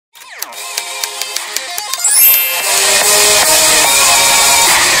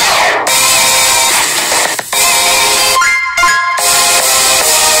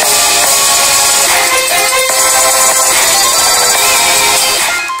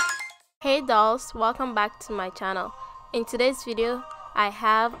Hey dolls, welcome back to my channel. In today's video I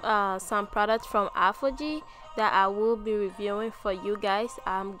have some products from Aphogee that I will be reviewing for you guys.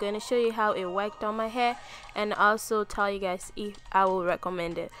 I'm going to show you how it worked on my hair and also tell you guys if I will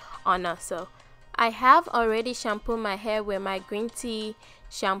recommend it or not. So I have already shampooed my hair with my green tea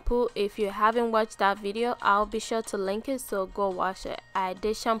shampoo. If you haven't watched that video, I'll be sure to link it, so go watch it. I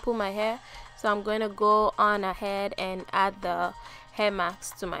did shampoo my hair, so I'm going to go on ahead and add the hair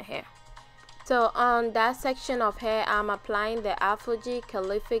mask to my hair. So on that section of hair, I'm applying the Aphogee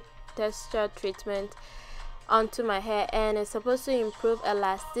Curlific texture treatment onto my hair, and it's supposed to improve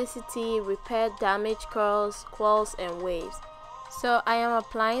elasticity, repair damaged curls, coils and waves. So I am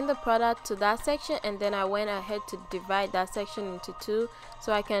applying the product to that section, and then I went ahead to divide that section into two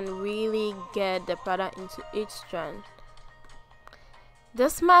so I can really get the product into each strand.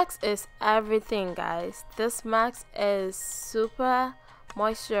 This mask is everything, guys. This mask is super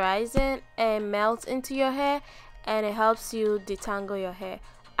moisturizing and melts into your hair, and it helps you detangle your hair.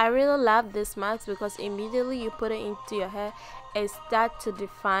 I really love this mask because immediately you put it into your hair, it starts to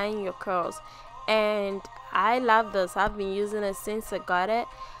define your curls, and I love this. I've been using it since I got it,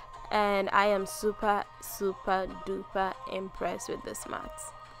 and I am super duper impressed with this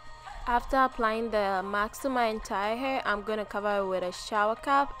mask. After applying the mask to my entire hair, I'm going to cover it with a shower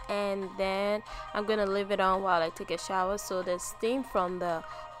cap, and then I'm going to leave it on while I take a shower so the steam from the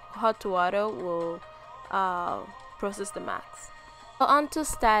hot water will process the mask. So on to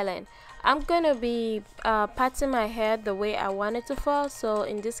styling. I'm going to be parting my hair the way I want it to fall. So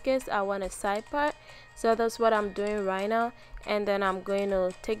in this case, I want a side part. So that's what I'm doing right now. And then I'm going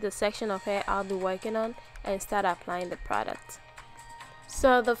to take the section of hair I'll be working on and start applying the product.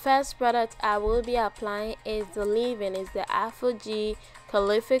 So the first product I will be applying is the leave-in. It's the Aphogee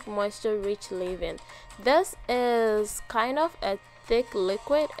Curlific Moisture Rich Leave-in. This is kind of a thick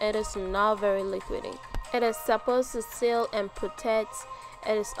liquid. It is not very liquidy. It is supposed to seal and protect.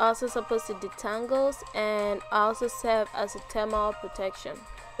 It is also supposed to detangle and also serve as a thermal protection.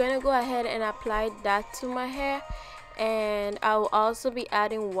 I'm going to go ahead and apply that to my hair, and I will also be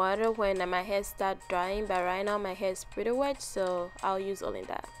adding water when my hair starts drying, but right now my hair is pretty wet, so I'll use only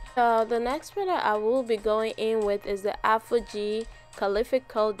that. So the next product I will be going in with is the Aphogee Curlific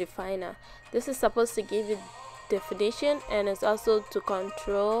Curl Definer. This is supposed to give you definition, and it's also to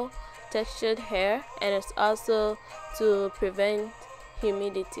control textured hair, and it's also to prevent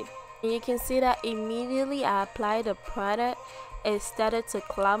humidity. And you can see that immediately I applied the product, it started to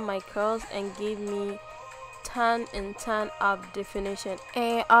club my curls and give me ton of definition,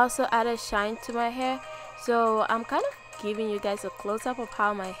 and it also added shine to my hair. So I'm kind of giving you guys a close-up of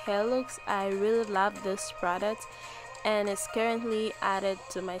how my hair looks. I really love this product, and it's currently added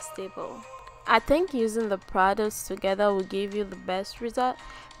to my staple. I think using the products together will give you the best result.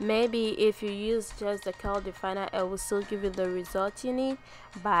 Maybe if you use just the curl definer, it will still give you the result you need,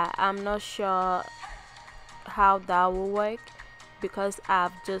 but I'm not sure how that will work because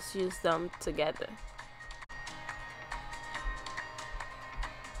I've just used them together.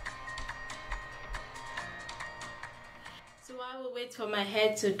 So while we wait for my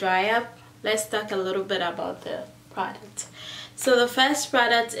hair to dry up, let's talk a little bit about the product. So the first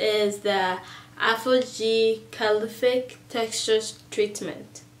product is the Aphogee Curlific Texture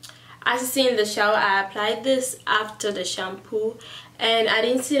Treatment. As you see in the shower, I applied this after the shampoo, and I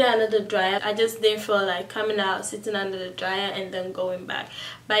didn't sit under the dryer. I just didn't feel like coming out, sitting under the dryer and then going back.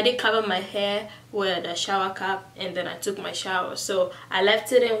 But I did cover my hair with a shower cap, and then I took my shower. So I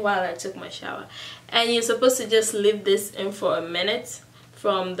left it in while I took my shower. And you're supposed to just leave this in for a minute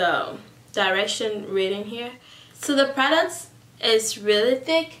from the direction reading here. So the product is really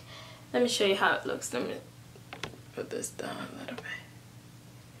thick. Let me show you how it looks. Let me put this down a little bit.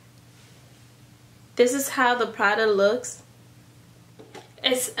 This is how the product looks.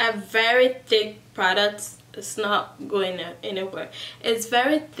 It's a very thick product. It's not going anywhere. It's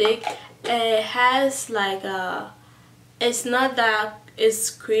very thick. It has like a, it's not that, it's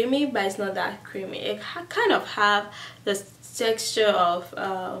creamy, but it's not that creamy. It kind of have the texture of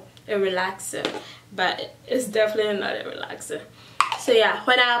a relaxer, but it's definitely not a relaxer. So yeah,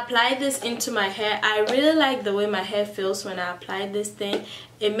 when I apply this into my hair, I really like the way my hair feels when I apply this thing.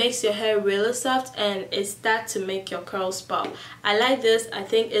 It makes your hair really soft, and it starts to make your curls pop. I like this. I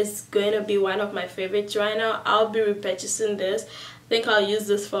think it's going to be one of my favorites right now. I'll be repurchasing this. I think I'll use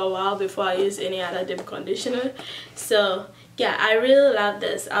this for a while before I use any other deep conditioner. So yeah, I really love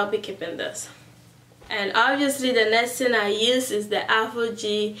this. I'll be keeping this. And obviously the next thing I use is the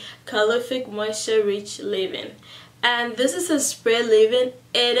Aphogee Curlific Moisture Rich Leave-in. And this is a spray leave-in.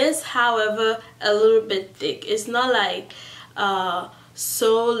 It is, however, a little bit thick. It's not like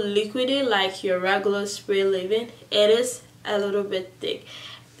so liquidy like your regular spray leave-in. It is a little bit thick.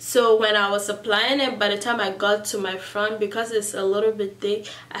 So when I was applying it, by the time I got to my front, because it's a little bit thick,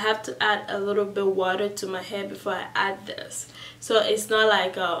 I have to add a little bit water to my hair before I add this. So it's not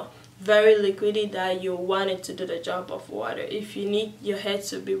like a very liquidy that you want it to do the job of water. If you need your hair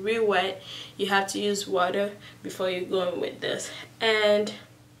to be real wet, you have to use water before you go in with this. And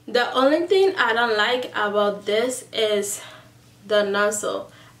the only thing I don't like about this is the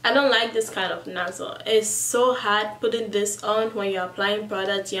nozzle. I don't like this kind of nozzle. It's so hard putting this on when you're applying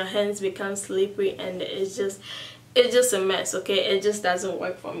products. Your hands become slippery and it's just a mess, okay? It just doesn't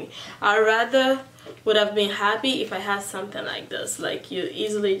work for me. I rather would have been happy if I had something like this, like you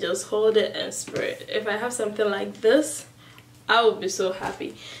easily just hold it and spray it. If I have something like this, I would be so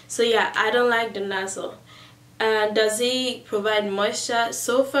happy. So yeah, I don't like the nozzle. And does it provide moisture?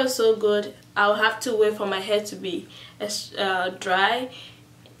 So far so good. I'll have to wait for my hair to be dry.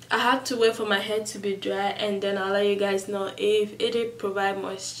 I have to wait for my hair to be dry, and then I'll let you guys know if it did provide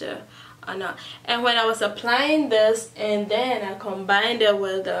moisture or not. And when I was applying this, and then I combined it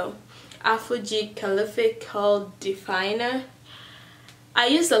with the Aphogee Curlific called Definer, I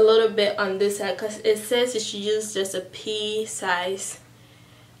used a little bit on this side because it says you should use just a pea size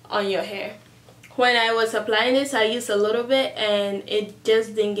on your hair. When I was applying this, I used a little bit and it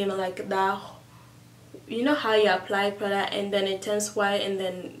just didn't give me like that. You know how you apply product and then it turns white and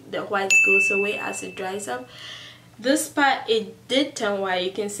then the white goes away as it dries up? This part, it did turn white.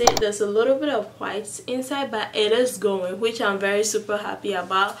 You can see there's a little bit of white inside, but it is going, which I'm very super happy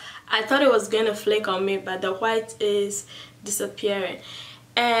about. I thought it was going to flake on me, but the white is disappearing.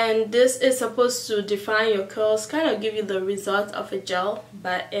 And this is supposed to define your curls, kind of give you the result of a gel,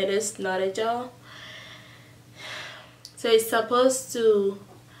 but it is not a gel. So it's supposed to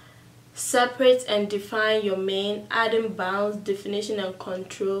separate and define your mane, adding bounce, definition and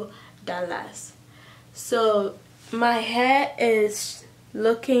control that lasts. So my hair is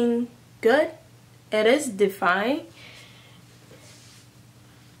looking good. It is defined.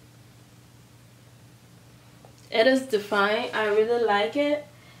 It is defined. I really like it.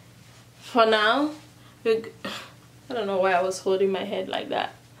 For now, I don't know why I was holding my head like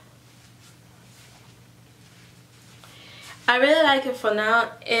that. I really like it for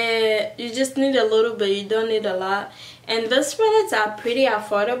now. You just need a little bit, you don't need a lot. And these products are pretty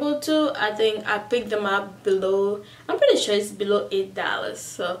affordable too. I think I picked them up below, I'm pretty sure it's below $8.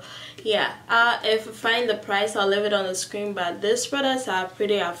 So yeah, if I find the price, I'll leave it on the screen. But these products are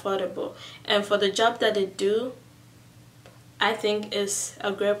pretty affordable, and for the job that they do, I think it's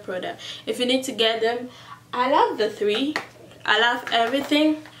a great product. If you need to get them, I love the three. I love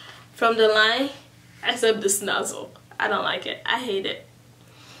everything from the line except this nozzle. I don't like it. I hate it.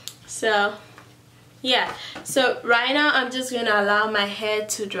 So yeah, so right now I'm just gonna allow my hair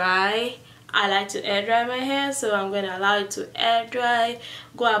to dry. I like to air dry my hair, so I'm gonna allow it to air dry,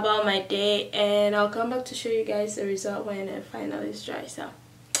 go about my day, and I'll come back to show you guys the result when it finally dries out.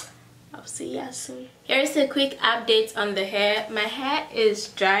 I'll see ya soon. Here's a quick update on the hair. My hair is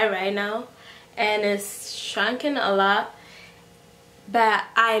dry right now and it's shrunken a lot, but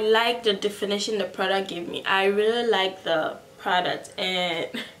I like the definition the product gave me. I really like the product, and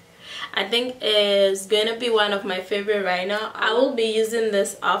I think it's gonna be one of my favorite right now. I will be using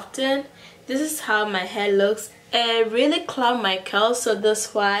this often. This is how my hair looks. It really clumped my curls, so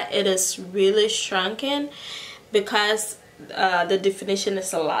that's why it is really shrunken, because the definition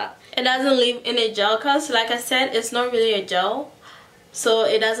is a lot. It doesn't leave any gel cause, like I said, it's not really a gel, so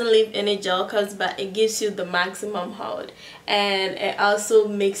it doesn't leave any gel cause, but it gives you the maximum hold, and it also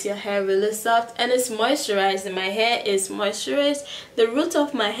makes your hair really soft, and it's moisturizing. My hair is moisturized. The root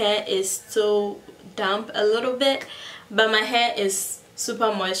of my hair is still damp a little bit, but my hair is super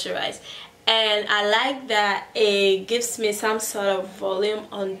moisturized, and I like that it gives me some sort of volume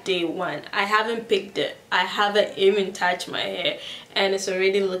on day one. I haven't picked it, I haven't even touched my hair, and it's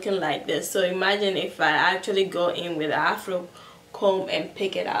already looking like this. So imagine if I actually go in with an afro comb and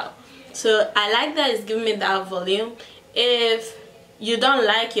pick it out. So I like that it's giving me that volume. If you don't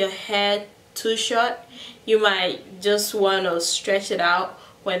like your hair too short, you might just want to stretch it out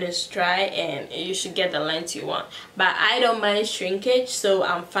when it's dry, and you should get the length you want. But I don't mind shrinkage, so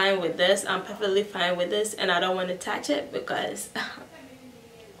I'm fine with this. I'm perfectly fine with this, and I don't want to touch it because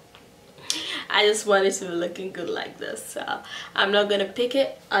I just want it to be looking good like this. So I'm not gonna pick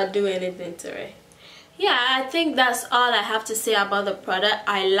it or do anything to it. Yeah, I think that's all I have to say about the product.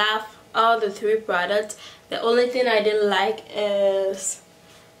 I love all the three products. The only thing I didn't like is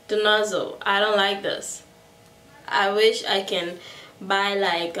the nozzle. I don't like this. I wish I can buy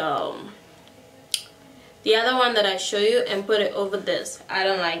like the other one that I show you and put it over this. I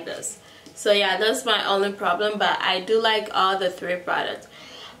don't like this. So yeah, that's my only problem, but I do like all the 3 products.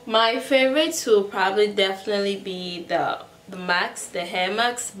 My favorites will probably definitely be the Max, the hair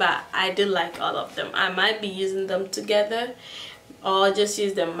max, but I do like all of them. I might be using them together or just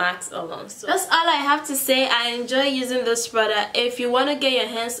use the Max alone. So that's all I have to say. I enjoy using this product. If you want to get your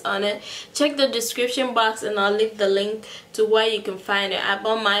hands on it, check the description box and I'll leave the link to where you can find it. I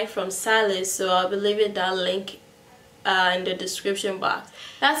bought mine from Sally's, so I'll be leaving that link in the description box.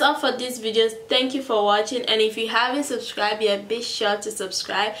 That's all for this video. Thank you for watching, and if you haven't subscribed yet, be sure to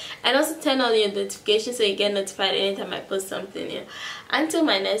subscribe and also turn on your notifications so you get notified anytime I post something new. Until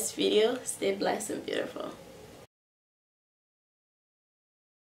my next video, stay blessed and beautiful.